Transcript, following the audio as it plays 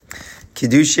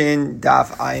Kidushin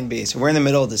Daf Ayin Beis. So we're in the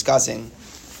middle of discussing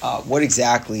what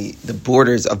exactly the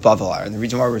borders of Bavel are, and the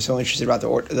reason why we're so interested about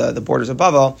the borders of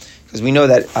Bavel, because we know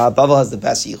that Bavel has the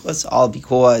best yichus, all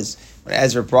because when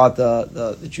Ezra brought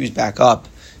the Jews back up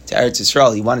to Eretz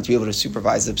Yisrael, he wanted to be able to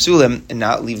supervise the psulim and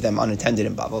not leave them unattended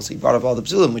in Bavel. So he brought up all the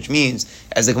psulim, which means,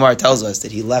 as the Gemara tells us,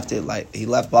 that he left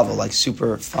Bavel like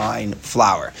super fine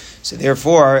flour. So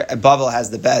therefore, Bavel has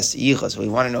the best yichus. So we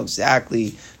want to know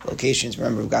exactly locations.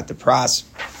 Remember, we've got the Pras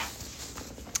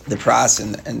and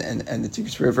the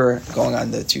Tigris River going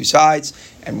on the two sides,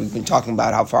 and we've been talking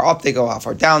about how far up they go, how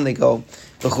far down they go,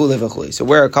 v'chule v'chule. So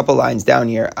we're a couple lines down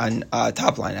here on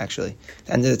top line, actually.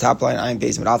 The end of the top line, I'm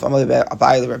based on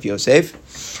Abai Rav Yosef.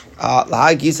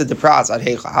 Lahagisa de Pras ad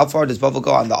Heicha. How far does Bavel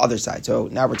go on the other side? So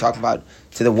now we're talking about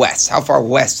to the west. How far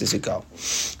west does it go?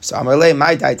 So Amarle,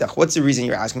 my daitach. What's the reason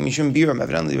you're asking? Mishum Biram.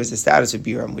 Evidently, there was the status of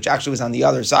Biram, which actually was on the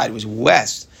other side. It was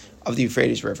west of the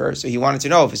Euphrates River. So he wanted to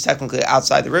know if it's technically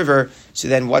outside the river. So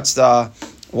then, what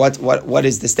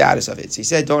is the status of it? So he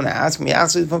said, "Don't ask me.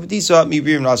 Ask the Pampadiso, mi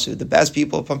Biram nasu. The best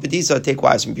people of Pampadiso take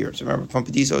wives from Biram." So remember,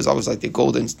 Pampadiso is always like the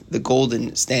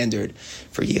golden standard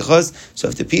for yichus. So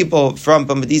if the people from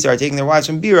Pampadiso are taking their wives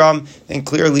from Biram, then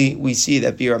clearly we see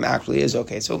that Biram actually is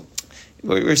okay. So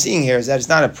what we're seeing here is that it's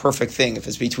not a perfect thing. If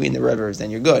it's between the rivers, then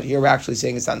you're good. Here we're actually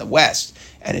saying it's on the west,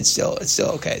 and it's still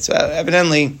okay. So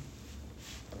evidently,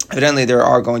 there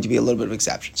are going to be a little bit of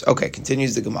exceptions. Okay,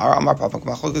 continues the Gemara.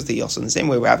 So in the same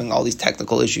way, we're having all these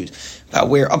technical issues about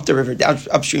where up the river,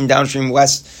 upstream, downstream,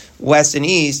 west, and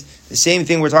east. The same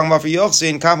thing we're talking about for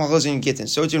Yochsin, Kamachos, and Gittin.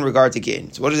 So it's in regard to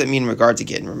Gittin. So what does it mean in regard to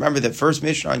Gittin? Remember, the first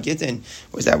mission on Gittin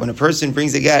was that when a person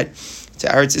brings a get to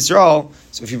Eretz Yisrael,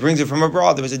 so if he brings it from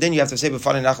abroad, there was a din you have to say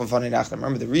b'fanei nachla.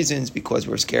 Remember the reasons, because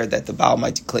we're scared that the Baal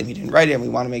might claim he didn't write it, and we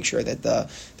want to make sure that the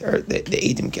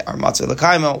Eidim are matzah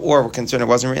l'kaima, or we're concerned it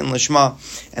wasn't written l'shma.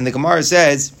 And the Gemara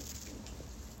says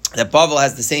that Bavel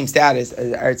has the same status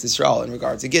as Eretz Yisrael in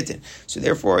regards to Gittin. So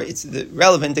therefore, it's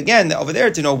relevant again over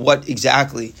there to know what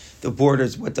exactly the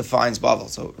borders, what defines Bavel.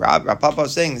 So Rav Papa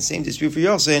is saying the same dispute for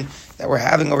Yosin that we're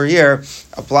having over here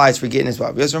applies for Gittin as well.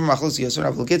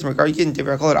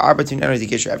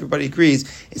 Everybody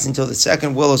agrees it's until the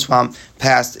second willow swamp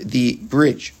past the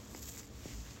bridge.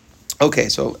 Okay,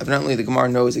 so evidently the Gemara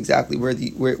knows exactly where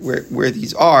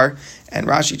these are, and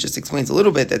Rashi just explains a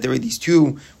little bit that there were these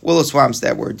two willow swamps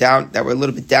that were a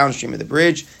little bit downstream of the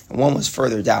bridge, and one was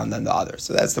further down than the other.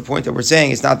 So that's the point that we're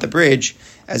saying. It's not the bridge,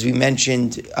 as we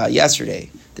mentioned yesterday,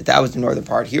 that was the northern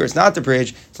part. Here it's not the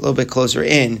bridge; it's a little bit closer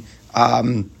in, a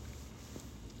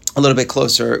little bit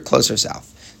closer south.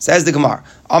 Says the Gemara,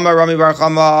 Amar Rami Bar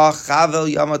Chama, Chavel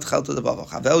Yama Tchelto de Bavel.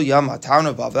 Chavel Yama, town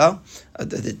of Bavel,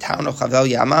 the town of Chavel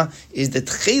Yama is the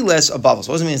Tcheles of Bavel.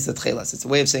 So what does it mean it's the Tcheles? It's a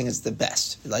way of saying it's the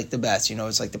best, like the best.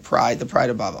 It's like the pride of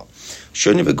Bavel.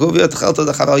 Shuni v'Govia Tchelto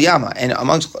de Chavel Yama, and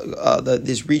amongst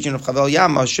this region of Chavel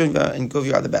Yama, Shuni and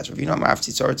Govia are the best. Ravina Amar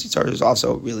Tzitzar is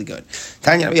also really good.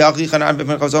 Tanya Rabbi Yachi Chanan ben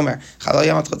Chazomer, Chavel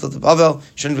Yama Tchelto de Bavel,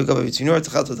 Shuni v'Govia Tzinur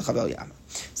Tchelto de Chavel Yama.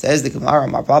 Says the Gemara,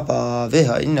 Mar Papa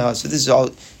Viha Inna. So this is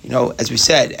all, as we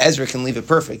said, Ezra can leave it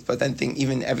perfect, but then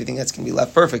even everything that's going to be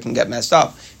left perfect can get messed up.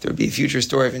 If there would be a future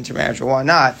story of intermarriage or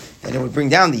whatnot, then it would bring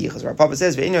down the yichus. Our Papa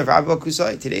says, today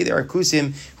there are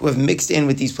kusim who have mixed in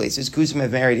with these places. Kusim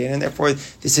have married in, and therefore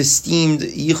this esteemed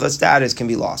yichus status can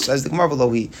be lost. So as the Gemara below,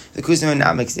 the kusim are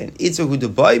not mixed in.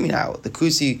 The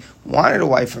kusi wanted a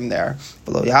wife from there,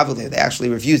 below Yahavle, they actually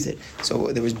refused it.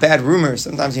 So there was bad rumors.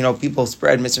 Sometimes, people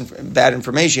spread bad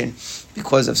information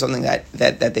because of something that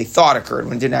they thought occurred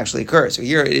when it didn't actually occur. So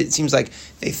here it seems like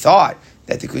they thought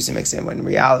that the kusim mixed in, when in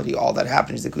reality all that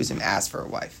happened is the kusim asked for a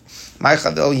wife. My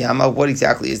Chavel Yama, what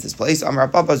exactly is this place? Amar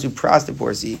Papa Zu Pras de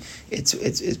Borsi. It's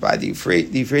by the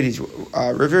Euphrates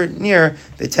River near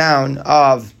the town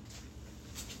of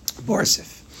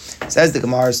Borsif. Says the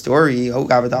Gemara story, there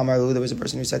was a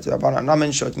person who said to Rabbanan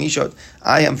Naman Shot Mishot,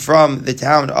 I am from the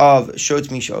town of Shot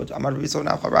Mishot. Amar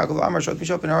Shot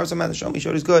Mishot, and Shot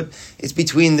Mishot is good. It's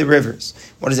between the rivers.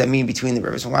 What does that mean, between the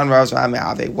rivers?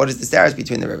 What is the status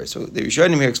between the rivers? So the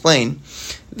Rishonim here explain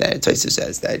that Taisa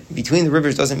says that between the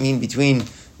rivers doesn't mean between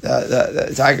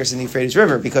the Tigris and the Euphrates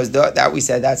River, because that we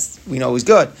said we know is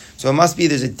good. So it must be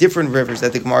there's a different rivers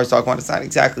that the Gemara is talking about. It's not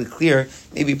exactly clear.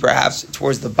 Maybe perhaps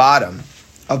towards the bottom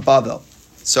of Bavel.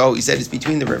 So he said it's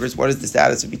between the rivers. What is the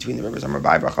status of between the rivers? And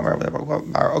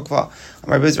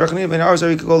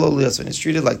it's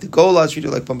treated like the Gola, it's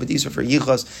treated like Pampadiso for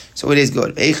Yichos, so it is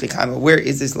good. Where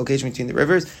is this location between the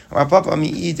rivers? And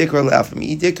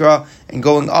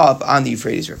going up on the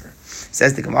Euphrates River.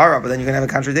 Says the Gemara, but then you're going to have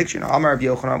a contradiction. What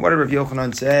did Rav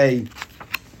Yochanan say?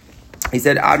 He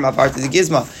said, Ad Mafar to the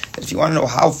Gizma. that if you want to know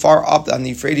how far up on the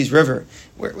Euphrates River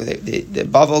where the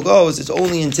Bavel goes, it's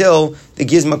only until the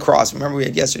Gizma cross. Remember, we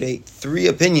had yesterday 3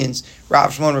 opinions,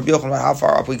 Rav Shimon, Rabbi Yochanan, about how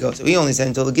far up we go. So he only said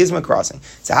until the Gizma crossing.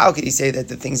 So how could he say that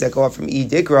the things that go up from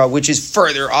Dikra, which is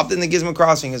further up than the Gizma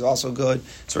crossing, is also good?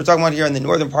 So we're talking about here in the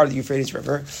northern part of the Euphrates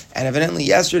River. And evidently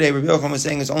yesterday, Rabbi Yochanan was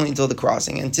saying it's only until the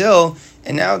crossing. And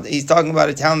now he's talking about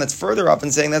a town that's further up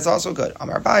and saying that's also good.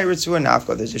 Amar Bai Ritzu and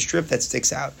Nafko, there's a strip that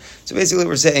sticks out. So basically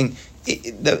we're saying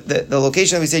the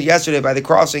location that we said yesterday by the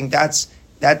crossing, that's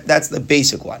the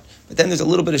basic one. But then there's a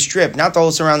little bit of strip, not the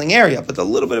whole surrounding area, but a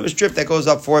little bit of a strip that goes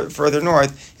up further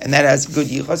north, and that has good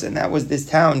yichus, and that was this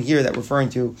town here that we're referring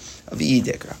to of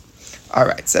Dikra. All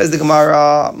right, says the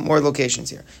Gemara, more locations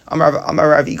here. Amar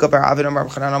Rav Ika bar Avid Amar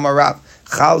Chanan Amar Rav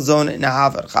Chalzon and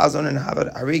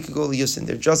Nahavad Arik Gola Yusin.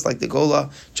 They're just like the Gola,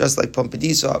 just like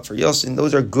Pompadisa for Yusin.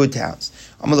 Those are good towns.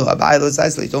 Amalu Habai Lo.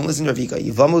 Don't listen to Rav Ika.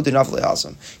 Yivamu Denafle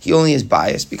Asam. He only is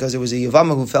biased because it was a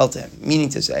Yivama who fell to him. Meaning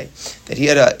to say that he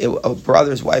had a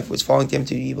brother's wife was falling to him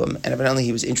to Yivam, and evidently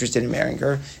he was interested in marrying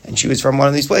her, and she was from one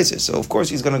of these places. So of course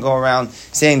he's going to go around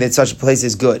saying that such a place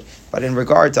is good. But in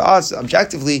regard to us,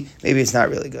 objectively, maybe it's not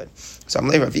really good. So I'm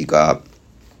like Rav Ika.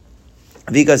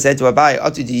 Vika said to Abai,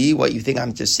 Atudi, what, you think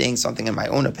I'm just saying something in my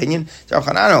own opinion? So Rav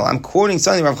Chanano, I'm quoting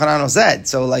something Rav Chanano said.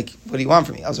 So, what do you want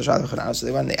from me? So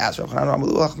they went and they asked Rav Chanano,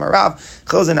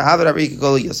 Chazon and Havad Arik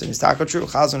Gola Yosin. Is Taka true?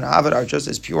 Chazon and Havad are just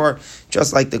as pure,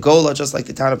 just like the Gola, just like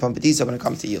the town of Pompadisa when it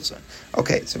comes to Yosin.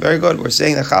 Okay, so very good. We're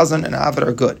saying that Chazon and Havad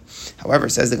are good. However,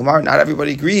 says the Gemara, not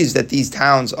everybody agrees that these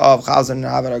towns of Chazon and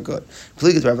Havad are good.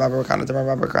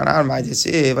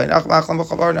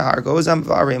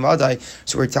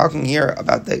 So we're talking here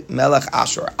about the Melech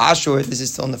Ashur. Ashur, this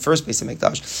is still in the first base of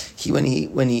Mikdash. When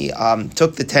he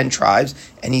took the 10 tribes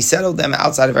and he settled them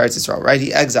outside of Eretz Yisrael, right?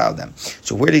 He exiled them.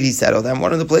 So where did he settle them?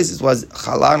 One of the places was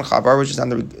Chala and Chabar, which is on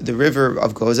the river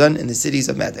of Gozan in the cities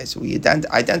of Medei. So we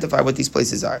identify what these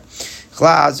places are.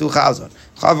 Chla, Zu Chazon,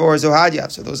 Chavor, Zu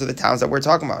Hadyav. So those are the towns that we're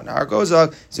talking about. Nahar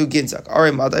Gozak, Zu Ginzak,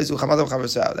 Are Madai, Zu Chamadav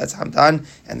Chaversah. That's Hamdan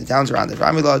and the towns around it.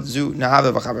 Ramilot, Zu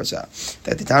Nahav Chaversah.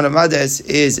 That the town of Mades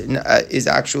is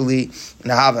actually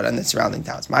Nahavad and the surrounding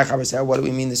towns. My Chaversah, what do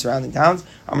we mean the surrounding towns?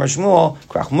 Amar Shmuel,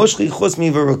 Krach Mushchi,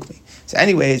 Chusmi, Verukmi. So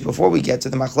anyways, before we get to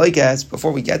the Machlekes,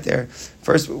 before we get there,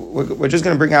 first we're just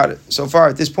going to bring out, so far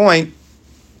at this point,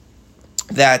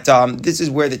 that this is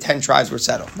where the 10 tribes were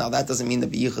settled. Now that doesn't mean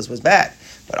that B'yichus was bad.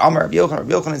 But Amar Rabbi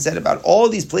Yochanan said about all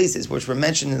these places which were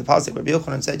mentioned in the pasuk. Rabbi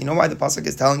Yochanan said, you know why the pasuk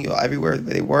is telling you everywhere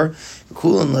where they were?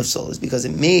 Kul and Lifsel is because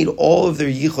it made all of their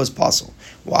yichos possible.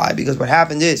 Why? Because what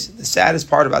happened is the saddest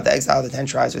part about the exile of the 10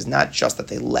 tribes was not just that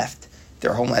they left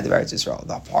their homeland of Eretz Yisrael.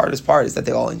 The hardest part is that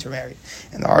they all intermarried,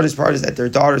 and the hardest part is that their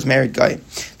daughters married Goyim.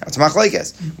 Now it's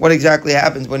machlekes. What exactly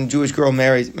happens when a Jewish girl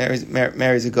marries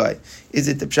a guy? Is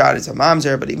it the pshat? It's a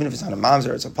mamzer, but even if it's not a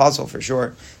mamzer, it's a puzzle for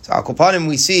sure. So al kopanim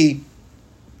we see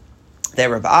that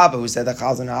Rav Abba, who said that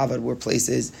Chazon and Avad were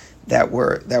places that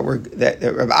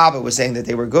Rav Abba was saying that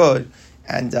they were good,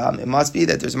 and it must be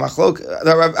that there's a machlok.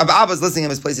 Rav Abba is listing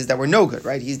them as places that were no good,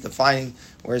 right? He's defining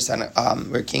where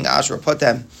King Ashur put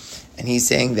them, and he's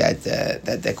saying that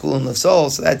kul and lefsol.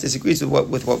 So that disagrees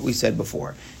with what we said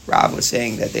before. Rav was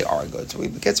saying that they are good. So we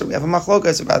have a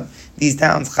machlokas about these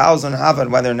towns, Chazon and Avad,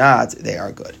 whether or not they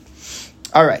are good.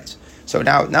 All right. So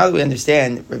now that we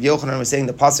understand, Rav Yochanan was saying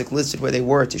the pasuk listed where they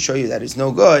were to show you that it's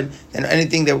no good, then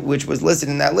anything which was listed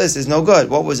in that list is no good.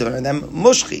 What was it? And then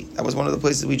Mushchi, that was one of the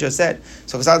places we just said.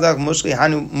 So Mushchi,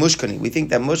 Hanu, Mushkani. We think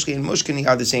that Mushchi and Mushkani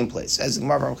are the same place. As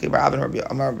Shmuel,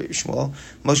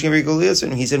 Mushkani,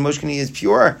 and he said Mushkani is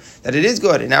pure, that it is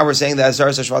good. And now we're saying that Azar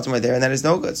Shvatim are there and that is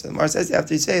no good. So the Gemara says you have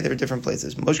to say there are different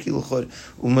places. Mushki Luchud,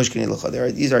 Mushkani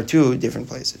Luchud. These are two different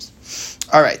places.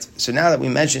 All right, so now that we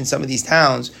mentioned some of these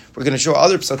towns, we're going to show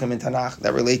other psukim in Tanakh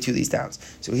that relate to these towns.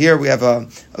 So here we have a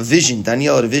vision,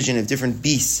 Daniel had a vision of different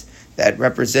beasts that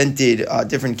represented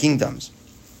different kingdoms.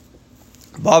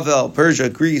 Bavel, Persia,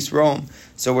 Greece, Rome.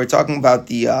 So we're talking about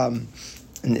and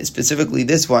specifically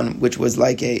this one, which was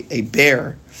like a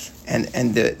bear, and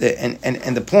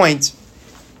the point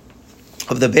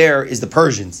of the bear is the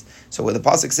Persians. So what the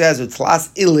pasuk says, with tlas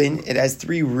ilin, it has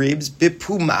 3 ribs,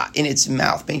 bipuma, in its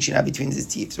mouth, penchina between its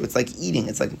teeth. So it's like eating.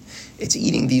 It's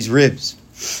eating these ribs.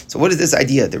 So what is this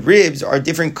idea? The ribs are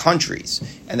different countries,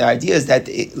 and the idea is that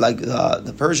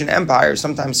the Persian Empire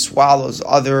sometimes swallows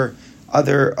others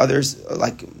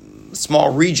like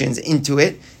small regions into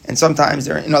it, and sometimes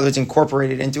they're in others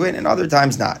incorporated into it, and other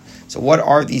times not. So what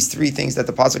are these 3 things that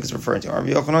the pasuk is referring to?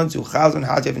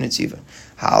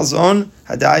 Halzon,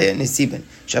 Hadaya, and Nisibin.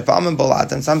 Shapam and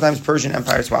Bolat, and sometimes Persian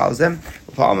Empire swallows them.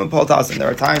 Palm and Poltas, and there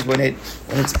are times when it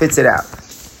spits it out.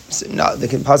 So now the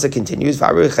pasuk continues.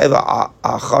 And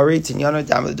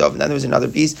then there was another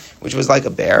beast which was like a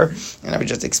bear, and I would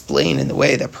just explain in the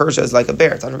way that Persia is like a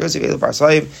bear.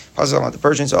 Pasuk about the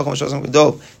Persians,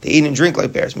 they eat and drink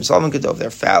like bears.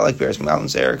 They're fat like bears.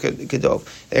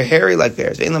 They're hairy like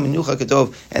bears.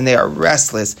 And they are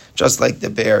restless, just like the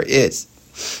bear is.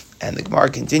 And the Gemara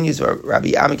continues,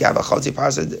 Rabbi Ami when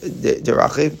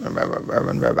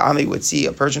Rabbi Ami would see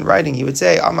a Persian riding, he would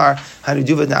say, Amar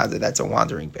Hanuduva Nada, that's a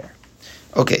wandering bear.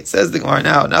 Okay, it says the Gemara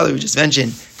now that we just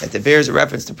mentioned that the bear is a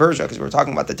reference to Persia, because we were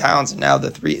talking about the towns and now the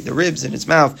ribs in its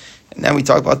mouth, and then we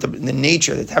talk about the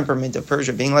nature, the temperament of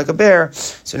Persia being like a bear.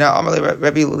 So now Amar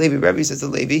Rabbi says to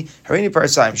Levi, Harini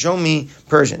Parsaim, show me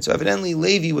Persian. So evidently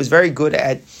Levi was very good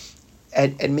at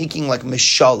making like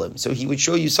mishalim. So he would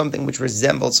show you something which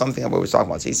resembled something that we were talking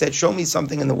about. So he said, show me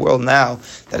something in the world now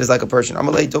that is like a Persian. They're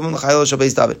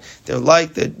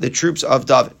like the troops of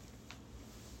David.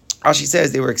 Rashi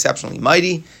says they were exceptionally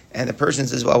mighty, and the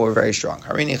Persians as well were very strong.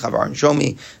 Harini Chavarin, show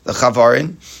me the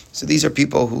Chavarin. So these are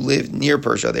people who lived near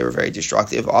Persia. They were very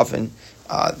destructive. Often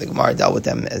the Gemara dealt with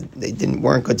them as they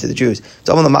weren't good to the Jews.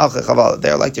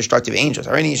 They're like destructive angels.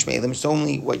 Harini Yishmaelim, show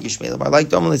me what Yishmaelim are like.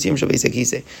 They're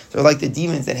like the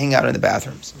demons that hang out in the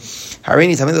bathrooms.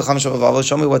 Harini Tamil Chacham,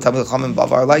 show me what Tamil Chacham and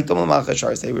Bava are like.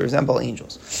 They resemble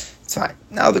angels. It's fine.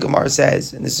 Now the Gemara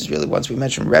says, and this is really once we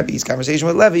mentioned Rebbe's conversation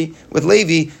with Levi,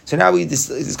 so now we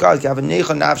discuss when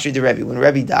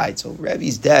Rebbe died. So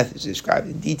Rebbe's death is described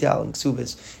in detail in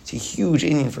Ksubis. It's a huge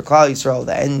Indian for Klal Yisrael,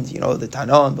 the end, the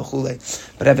Tana and Bechule.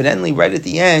 But evidently, right at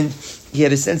the end, he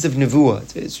had a sense of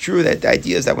nevuah. It's true that the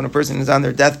idea is that when a person is on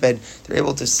their deathbed, they're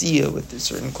able to see it with a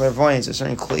certain clairvoyance, a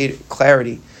certain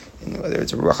clarity. And whether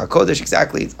it's a Ruach HaKodesh,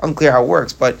 exactly, it's unclear how it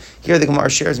works. But here the Gemara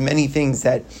shares many things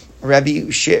that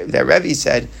Rebbe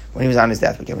said when he was on his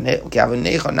death. He said, there's a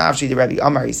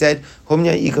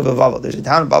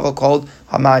town in Bavel called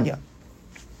Hamanya.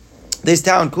 This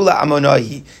town, Kula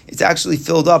Amonahi, it's actually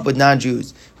filled up with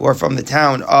non-Jews who are from the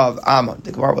town of Ammon.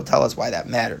 The Gemara will tell us why that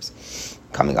matters.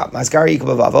 Coming up, Masgari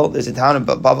Bavel, there's a town in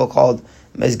Bavel called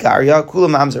Mezgaria, Kula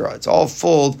Mamzera. It's all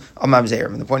full of Mamzerim.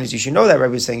 And the point is, you should know that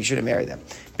Rebbe was saying you shouldn't marry them.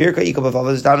 Birka Bavel,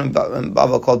 there's a town in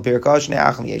Bavel called Birka, Shnei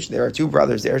Achim Yesh. There are two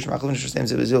brothers there.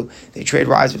 They trade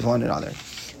wives with one another.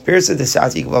 Birsa de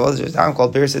Sati, there's a town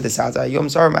called Birsa de Sata. Yom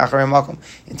Sar Machar Makom.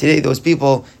 And today those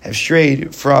people have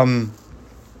strayed from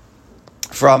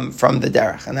the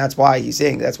derech, and that's why he's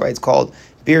saying that's why it's called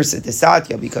Birsa de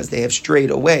Satya, because they have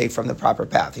strayed away from the proper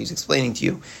path. He's explaining to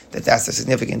you that that's the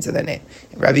significance of the name.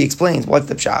 And Rabbi explains what's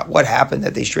the pshat, what happened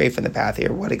that they strayed from the path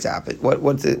here, what exactly,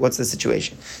 what's the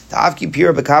situation. Ta'avki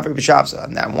pira b'kafir b'shabsa,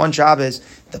 and that one Shabbos,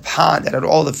 the pond that had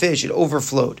all the fish, it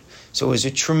overflowed. So it was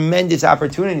a tremendous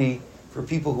opportunity for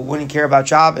people who wouldn't care about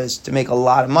Shabbos to make a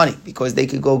lot of money, because they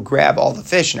could go grab all the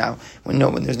fish now when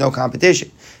there's no competition.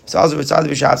 So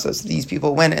these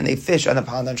people went and they fished on the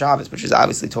pond on Shabbos, which is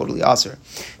obviously totally awesome.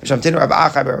 So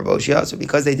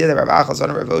because they did that, Rabbi Achai, son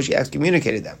of Rabbi Oshi,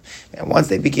 excommunicated them. And once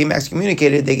they became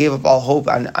excommunicated, they gave up all hope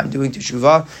on doing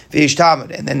teshuvah,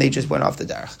 v'ishtamid, and then they just went off the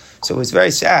derech. So it was very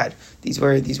sad. These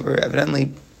were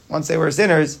evidently, once they were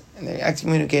sinners and they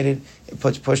excommunicated, it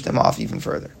pushed them off even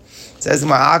further. It says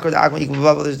there's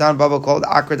a town called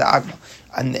Akra da Agma.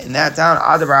 And in that town,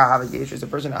 Adabar Hava Yesh, there's a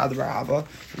person, Adabar Hava.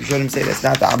 We showed him say that's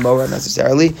not the Amora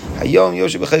necessarily. And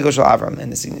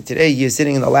today he is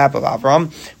sitting in the lap of Avram,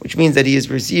 which means that he is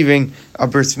receiving a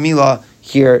bris milah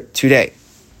here today.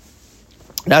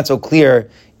 Not so clear,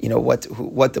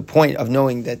 what the point of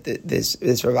knowing that this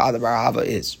Rav Adabar Hava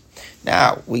is.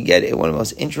 Now, we get one of the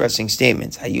most interesting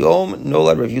statements. Hayom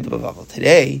nolad Rav Yehuda b'Bavel.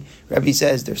 Today, Rabbi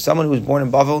says there's someone who was born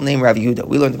in Bavel named Rav Yehuda.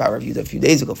 We learned about Rav Yehuda a few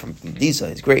days ago from Disa,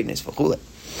 his greatness, v'chule.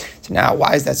 So now,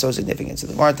 why is that so significant? So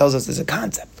the Gemara tells us there's a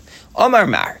concept. Omar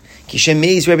Mar,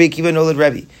 Kishemeis Rabbi Akiva nolad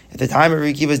Rabbi. At the time of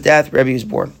Rabbi Akiva's death, Rabbi was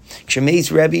born. Kishemeis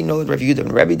Rabbi nolad Rav Yehuda.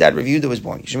 When Rabbi died, Rav Yehuda was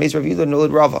born. Kishemeis Rav Yehuda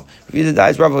nolad Rava. Rav Yehuda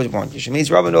dies, Rava was born.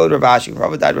 Kishemeis Rava nolad Rav Ashi. When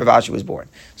Rava died, Rav Ashi was born.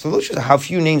 So look at how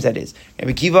few names that is.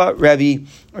 Rabbi Akiva, Rabbi,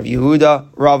 Rav Yehuda,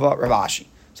 Rava, Rav Ashi.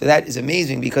 So that is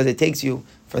amazing because it takes you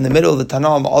from the middle of the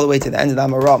Tanam all the way to the end of the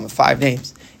Amoram of 5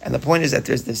 names. And the point is that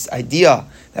there's this idea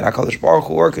that HaKadosh Baruch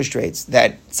Hu orchestrates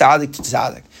that tzaddik to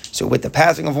tzaddik. So with the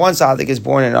passing of one tzaddik is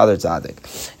born another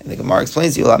tzaddik. And the Gemara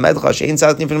explains to you,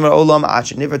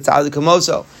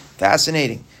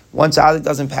 fascinating. One tzaddik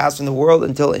doesn't pass from the world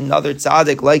until another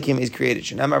tzaddik like him is created.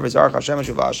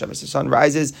 The sun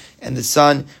rises and the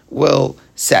sun will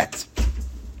set.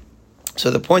 So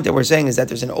the point that we're saying is that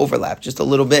there's an overlap, just a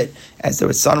little bit, as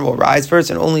the sun will rise first,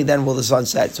 and only then will the sun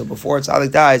set. So before a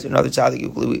tzaddik dies, another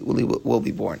tzaddik will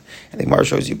be born. And the Gemara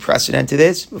shows you precedent to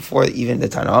this before even the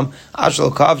Tanam. Ashlo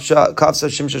kavsa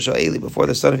shimsha shel Eli, before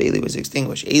the son of Eli was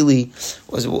extinguished. Eli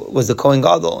was the Kohen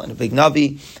Gadol and a big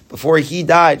Navi. Before he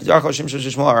died, Zarcho shimsha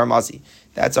shel Aramasi.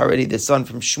 That's already the son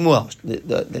from Shmuel.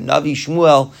 The Navi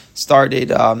Shmuel started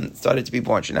to be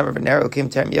born. So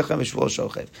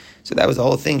that was the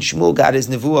whole thing. Shmuel got his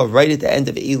nevuah right at the end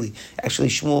of Eli. Actually,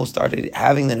 Shmuel started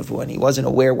having the nevuah, and he wasn't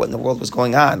aware what in the world was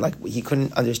going on. Like, he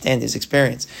couldn't understand his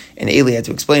experience. And Eli had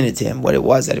to explain it to him, what it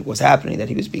was that it was happening, that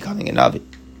he was becoming a Navi.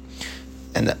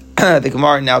 And the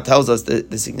Gemara now tells us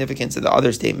the significance of the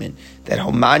other statement, that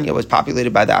Homanya was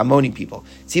populated by the Ammoni people.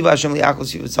 The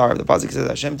Pasuk says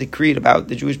Hashem decreed about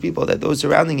the Jewish people that those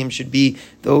surrounding him should be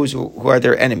those who are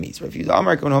their enemies. An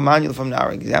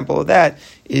example of that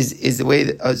is the way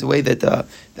that the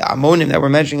Ammonim that we're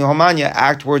mentioning in Homanya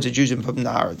act towards the Jews in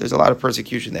Nahar. There's a lot of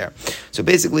persecution there. So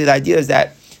basically the idea is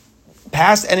that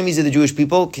past enemies of the Jewish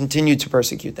people continue to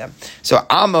persecute them. So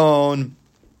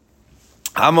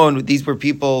Ammon, these were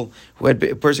people who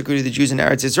had persecuted the Jews in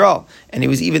Eretz Yisrael, and it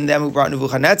was even them who brought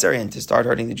Nebuchadnezzar in to start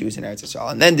hurting the Jews in Eretz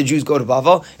Yisrael. And then the Jews go to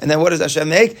Bavel, and then what does Hashem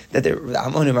make? That the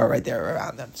Ammonim are right there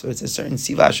around them. So it's a certain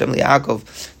Siva Hashem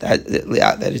Li'akov, that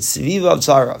it's Siviva of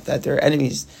Tzarav, that their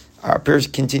enemies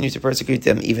continue to persecute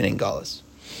them even in Galus.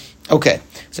 Okay,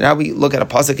 so now we look at a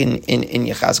pasuk in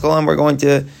Yechazkel, and we're going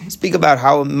to speak about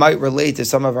how it might relate to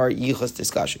some of our Yichus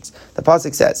discussions. The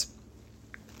pasuk says,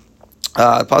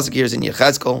 the pasuk here is in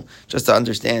Yechezkel. Just to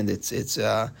understand, it's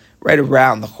right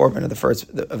around the korban of the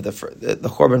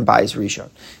korban Bayis Rishon.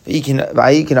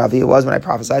 It was when I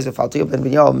prophesied with Faltiel ben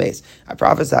Binyahu Mace. I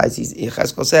prophesied.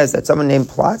 Yechezkel says that someone named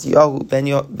Platyahu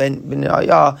ben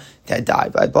Binyahu had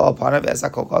died. I bowed upon him as I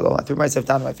threw myself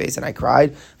down on my face and I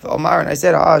cried. And I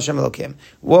said, Hashem Elokim,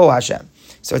 whoa Hashem.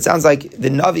 So it sounds like the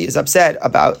Navi is upset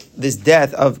about this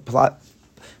death of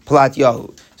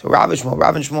Platyahu. So Rav and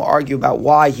Shmuel argue about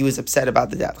why he was upset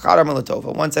about the death.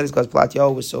 One said it's because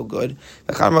Platyahu was so good.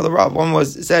 One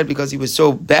said because he was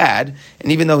so bad,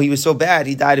 and even though he was so bad,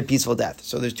 he died a peaceful death.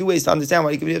 So there's two ways to understand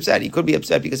why he could be upset. He could be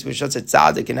upset because he was such a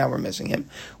tzaddik and now we're missing him.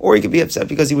 Or he could be upset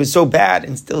because he was so bad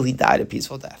and still he died a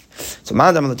peaceful death. So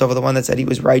Mandam Latova, the one that said he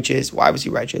was righteous, why was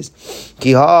he righteous?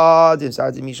 The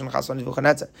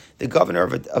governor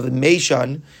of a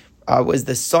Meshan was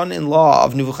the son-in-law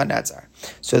of Nebuchadnezzar.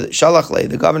 So Shalachle,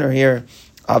 the governor here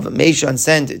of Meshan,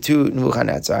 sent to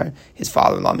Nebuchadnezzar, his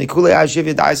father-in-law,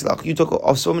 you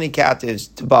took so many captives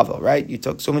to Bavel, right? You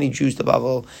took so many Jews to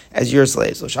Bavel as your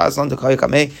slaves. So you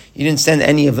didn't send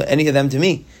any of them to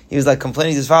me. He was like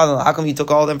complaining to his father-in-law, how come you took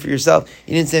all of them for yourself?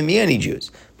 You didn't send me any Jews.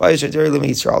 So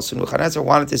Nebuchadnezzar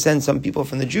wanted to send some people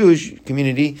from the Jewish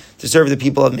community to serve the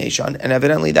people of Meshan, and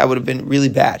evidently that would have been really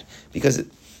bad, because it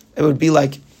would be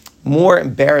like more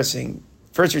embarrassing.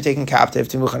 First you're taken captive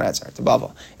to Nebuchadnezzar, to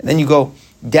Bavel, and then you go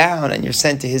down and you're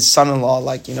sent to his son-in-law,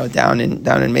 down in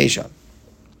Meshan.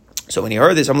 So when he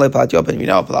heard this, Platyahu ben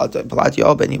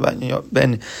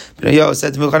Binyahu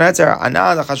said to Nebuchadnezzar,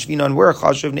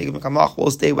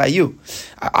 we'll stay by you.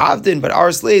 But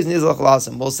our slaves,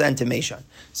 we'll send to Meshan.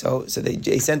 So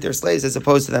they sent their slaves as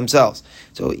opposed to themselves.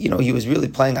 So, he was really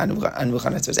playing on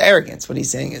Nebuchadnezzar's arrogance. What he's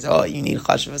saying is, you need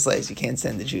chashuv slaves. You can't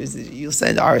send the Jews. You'll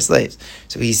send our slaves.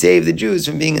 So he saved the Jews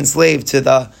from being enslaved to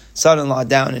the son-in-law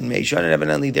down in Meshan, and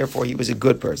evidently, therefore, he was a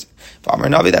good person.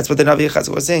 That's what the Navi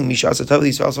Yechezkel was saying.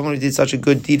 Someone who did such a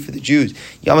good deed for the Jews,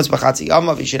 he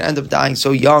should end up dying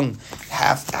so young,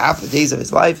 half the days of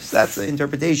his life. So that's the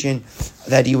interpretation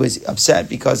that he was upset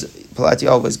because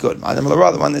Platyahu was good.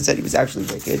 The one that said he was actually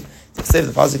wicked. The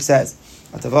pasuk says,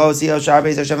 Pasuk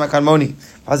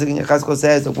in Yechezkel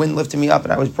says, the wind lifted me up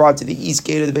and I was brought to the east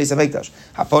gate of the base of Mikdash.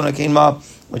 Hapona came up,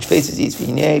 which faces east. I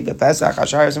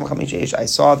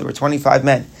saw there were 25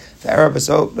 men. I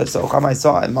saw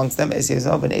amongst them I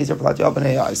saw someone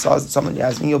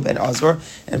Yasmiel ben Azor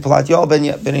and Platyahu ben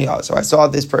Binyahu. So I saw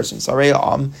this person, Sarei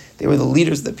Am. They were the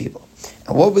leaders of the people.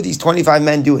 And what were these 25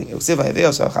 men doing? They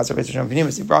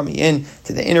brought me in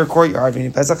to the inner courtyard by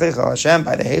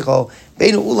the Heichel,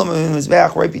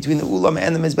 right between the Ulam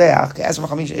and the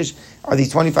Mizbeach. Are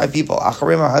these 25 people?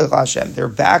 Their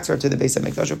backs are to the base of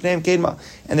Mikdash,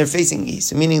 and they're facing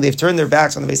east, meaning they've turned their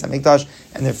backs on the base of Mikdash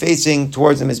and they're facing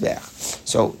towards the Mizbeach.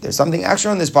 So there's something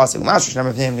extra on this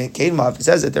pasuk. It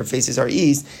says that their faces are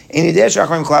east.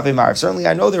 Certainly,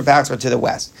 I know their backs are to the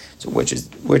west. So which is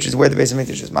where the base of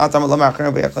Mikdash is. Why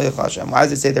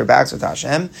does it say their backs are to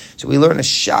Hashem? So we learn a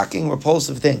shocking,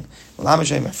 repulsive thing. They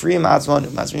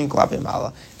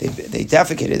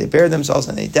defecated, they bared themselves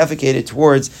and they defecated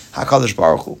towards HaKadosh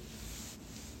Baruch Hu.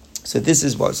 So this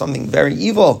is something very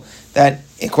evil that,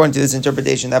 according to this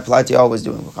interpretation, that Platiel was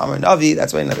doing.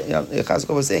 That's why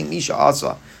Chazko was saying, Misha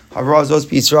Asa, Harazos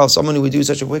B'Yisrael, someone who would do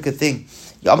such a wicked thing,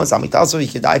 Yamas Amitalso, he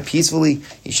could die peacefully,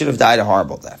 he should have died a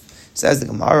horrible death. Says the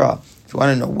Gemara, if you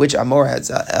want to know which Amor has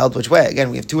held which way,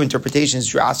 again, we have two interpretations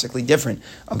drastically different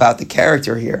about the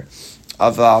character here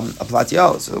of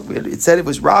Platiel. So it said it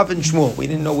was Rav and Shmuel. We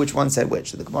didn't know which one said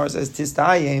which. So the Gemara says,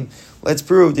 Tistayim, let's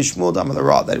prove the Shmuel Damar the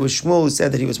Ra, that it was Shmuel who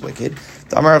said that he was wicked.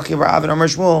 Damar Rav and Amar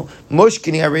Shmuel,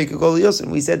 Mushkini Areka Gol Yosin.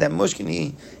 We said that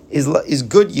Mushkini is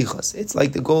good yichus. It's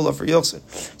like the gola for Yosin.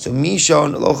 So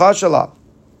Mishon Lo Chashala.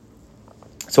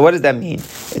 So what does that mean?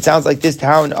 It sounds like this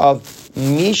town of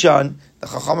Mishon, the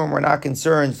Chachamim were not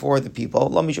concerned for the people.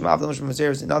 Lo Mishon Ma'av, Lo Mishon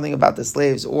Mamzerim, nothing about the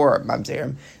slaves or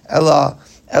Mamzerim. However,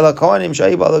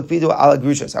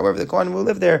 the Kohanim who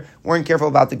lived there weren't careful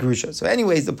about the Grusha. So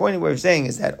anyways, the point we're saying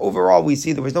is that overall we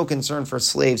see there was no concern for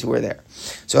slaves who were there.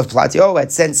 So if Platiel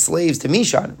had sent slaves to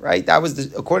Mishan, right, that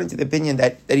was according to the opinion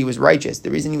that he was righteous. The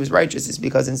reason he was righteous is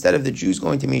because instead of the Jews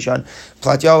going to Mishan,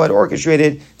 Platiel had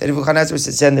orchestrated that Nebuchadnezzar was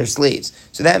to send their slaves.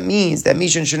 So that means that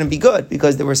Mishan shouldn't be good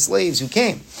because there were slaves who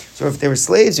came. So if there were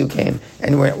slaves who came,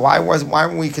 and why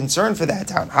weren't we concerned for that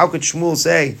town? How could Shmuel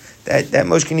say that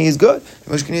Mushkini is good?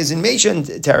 Mushkini is in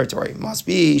Meshan territory. It must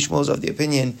be Shmuel's of the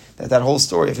opinion that whole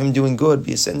story of him doing good,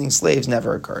 be sending slaves,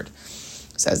 never occurred.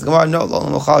 Says the Gemara, no,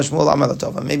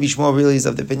 maybe Shmuel really is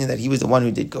of the opinion that he was the one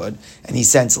who did good, and he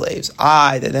sent slaves.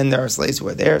 That then there are slaves who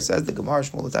are there. Says the Gemara,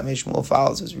 Shmuel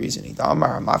follows his reasoning.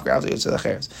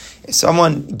 If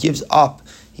someone gives up,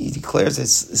 he declares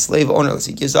his slave ownerless,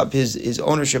 he gives up his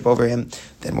ownership over him,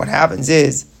 then what happens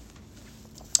is,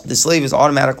 the slave is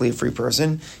automatically a free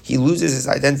person. He loses his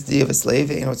identity of a slave.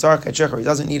 He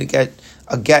doesn't need a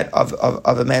get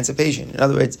of emancipation. In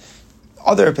other words,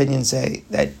 other opinions say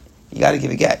that you got to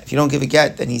give a get. If you don't give a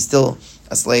get, then he's still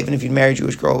a slave. And if you marry a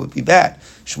Jewish girl, it would be bad.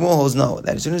 Shmuel holds no,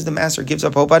 that as soon as the master gives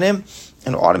up hope on him,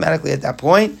 and automatically at that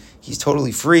point, he's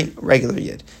totally free, regular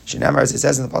yid. Shenamar, as it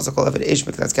says in the pasuk, Eved Ish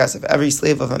Mikdas Kasef, every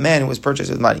slave of a man who was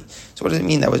purchased with money. So what does it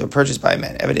mean that was purchased by a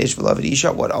man? Eved Ish V'Lo Eved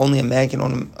Isha, what, only a man can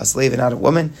own a slave and not a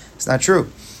woman? It's not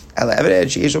true. Of a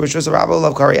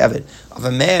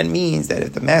man means that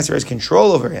if the master has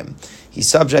control over him, he's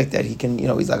subject, that he can,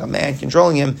 he's like a man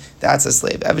controlling him, that's a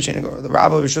slave.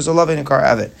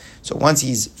 So once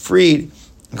he's freed,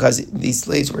 because these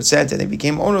slaves were sent and they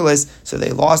became ownerless, so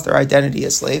they lost their identity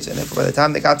as slaves, and by the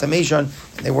time they got to Meshan,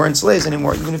 they weren't slaves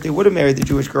anymore. Even if they would have married the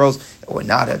Jewish girls, it would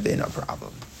not have been a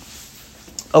problem.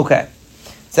 Okay.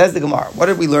 Says the Gemara, what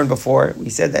did we learn before? We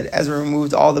said that Ezra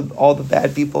removed all the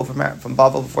bad people from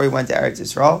Bavel before he went to Eretz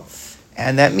Yisrael.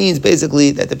 And that means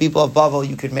basically that the people of Bavel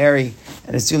you could marry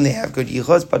and assume they have good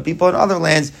yichus, but people in other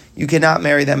lands, you cannot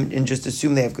marry them and just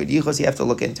assume they have good yichus. You have to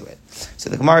look into it. So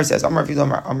the Gemara says, Amar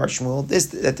Shmuel,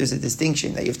 that there's a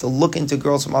distinction, that you have to look into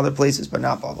girls from other places, but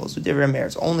not Bavel. So different Rameir.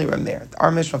 It's only Rameir.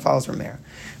 Our Mishnah follows Rameir.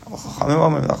 The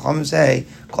Chachamim say,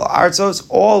 call Artzos,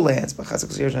 all lands, but there's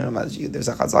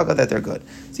a chazaka that they're good.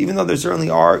 So even though there certainly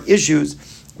are issues,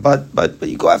 but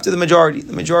you go after the majority.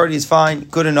 The majority is fine,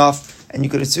 good enough. And you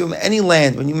could assume any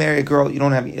land, when you marry a girl, you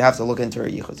have to look into her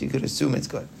yichus. You could assume it's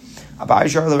good. A Meimar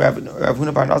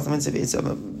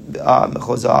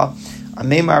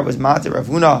was matir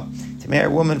Ravuna to marry a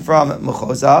woman from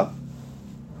Mechoza.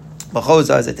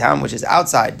 Mechoza is a town which is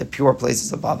outside the pure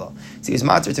places of Bavel. So he was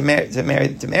matir to marry.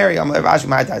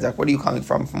 What are you coming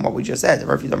from what we just said? The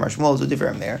Rav Yudam Shmuel is a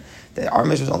different Rameir. Our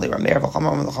mission is only Rameir.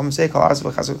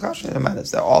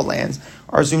 That all lands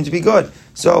are assumed to be good.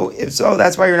 So if so,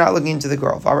 that's why you're not looking into the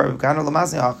girl. However,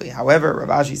 Rav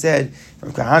Ashi said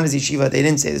from Kahana's yeshiva, they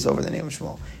didn't say this over the name of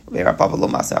Shmuel.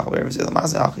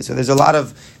 So there's a lot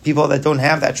of people that don't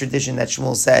have that tradition that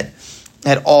Shmuel said,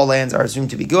 that all lands are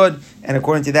assumed to be good, and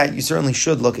according to that, you certainly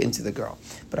should look into the girl.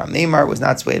 But Meimar was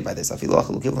not swayed by this. He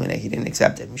didn't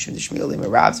accept it.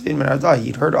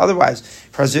 He'd heard otherwise.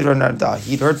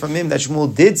 He'd heard from him that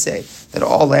Shmuel did say that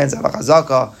all lands have a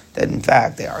chazaka, that in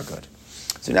fact they are good.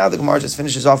 So now the Gemara just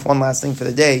finishes off one last thing for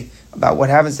the day about what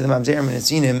happens to the Mamzerim and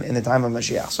Nesinim in the time of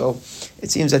Mashiach. So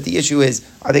it seems that the issue is,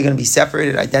 are they going to be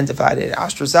separated, identified, and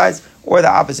ostracized, or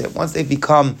the opposite? Once they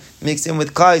become mixed in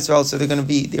with Klal Yisrael, so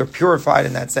they're purified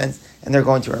in that sense, and they're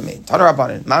going to remain. Tanar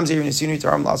Rabbanan, Mamzerim and Nesinim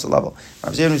Taram Lasa level.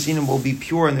 Mamzerim and Nesinim will be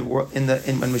pure in when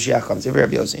Mashiach comes.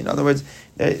 In other words,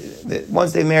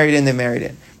 once they married in, they married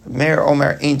in. Meir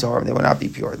Omer Ein Torah, they will not be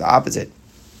pure. The opposite.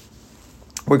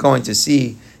 We're going to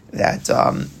see that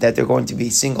they're going to be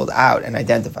singled out and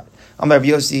identified. Rabbi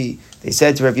Yossi, they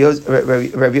said to Rabbi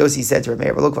Yossi said to Rabbi,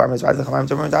 look,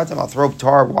 I'll throw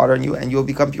tar water on you and you'll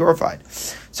become purified.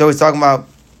 So it's talking about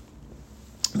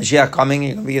Mashiach coming,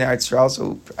 you're going to be in Eretz Yisrael,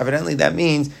 so evidently that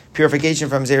means purification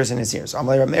from Zeros and Nasir. So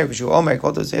no, the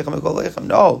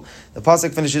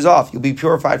pasuk finishes off, you'll be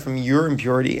purified from your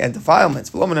impurity and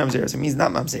defilements. It means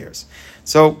not Mamzeros.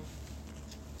 So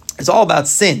it's all about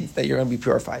sin that you're going to be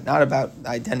purified, not about the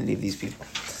identity of these people.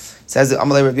 Says that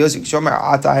Amalei Rabbi Yossi,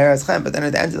 but then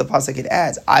at the end of the pasuk it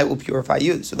adds, "I will purify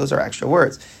you." So those are extra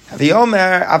words. That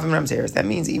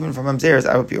means even from Mamzeros,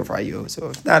 I will purify you.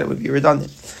 So if not, it would be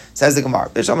redundant. Says the Gemara,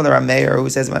 Bishlam the Rameir, who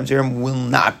says Mamzerim will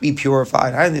not be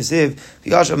purified. It says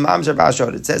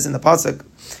in the pasuk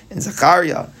in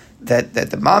Zechariah that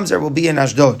the Mamzer will be in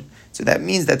Ashdod. So that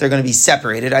means that they're going to be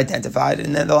separated, identified,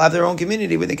 and then they'll have their own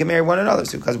community where they can marry one another.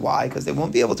 So because why? Because they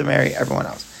won't be able to marry everyone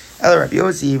else. Rabbi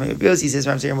Yossi says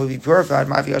Mamzerim will be purified.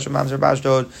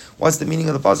 What's the meaning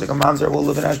of the pasuk? A Mamzer will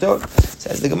live in Ashdod.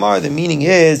 Says the Gemara, the meaning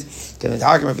is Rabbi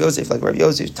Yosef, like Rabbi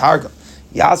Yosef's Targum.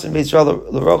 Yasmin Beit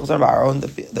Yisrael,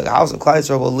 the house of Klal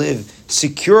Yisrael will live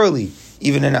securely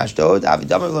even in Ashdod,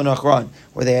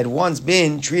 where they had once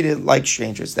been treated like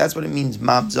strangers. That's what it means,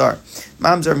 Mamzer.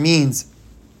 Mamzer means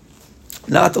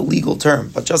not the legal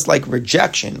term, but just like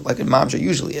rejection, like a mamzer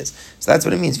usually is. So that's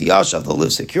what it means. V'yashav, they'll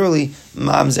live securely.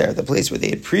 Mamzer, the place where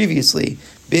they had previously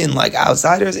been like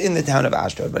outsiders in the town of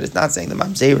Ashdod. But it's not saying the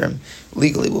mamzerim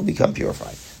legally will become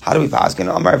purified. How do we paskin?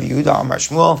 Amar Yehuda, Amar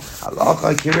Shmuel,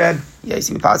 Halacha Kireb.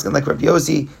 Yes, we paskin like Rabbi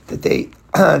Yossi that they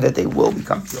will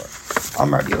become pure.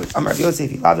 Amar Yossi,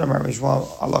 if you love Amar Shmuel,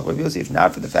 Allah Rabbi Yossi. If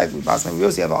not for the fact that we paskin Rabbi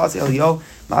Yossi, have also Eliyahu,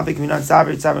 Ma'apik Minan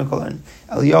Sabri Kolan.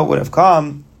 Eliyahu would have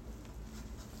come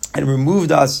and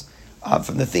removed us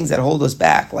from the things that hold us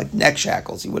back, like neck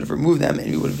shackles. He would have removed them, and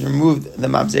he would have removed the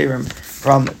mamzerim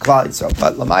from Klal Yisrael.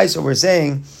 But Lamaisa, we're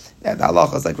saying that the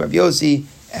halacha is like Rav Yossi,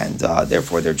 and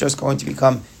therefore they're just going to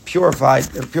become purified.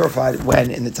 They're purified when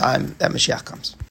in the time that Mashiach comes.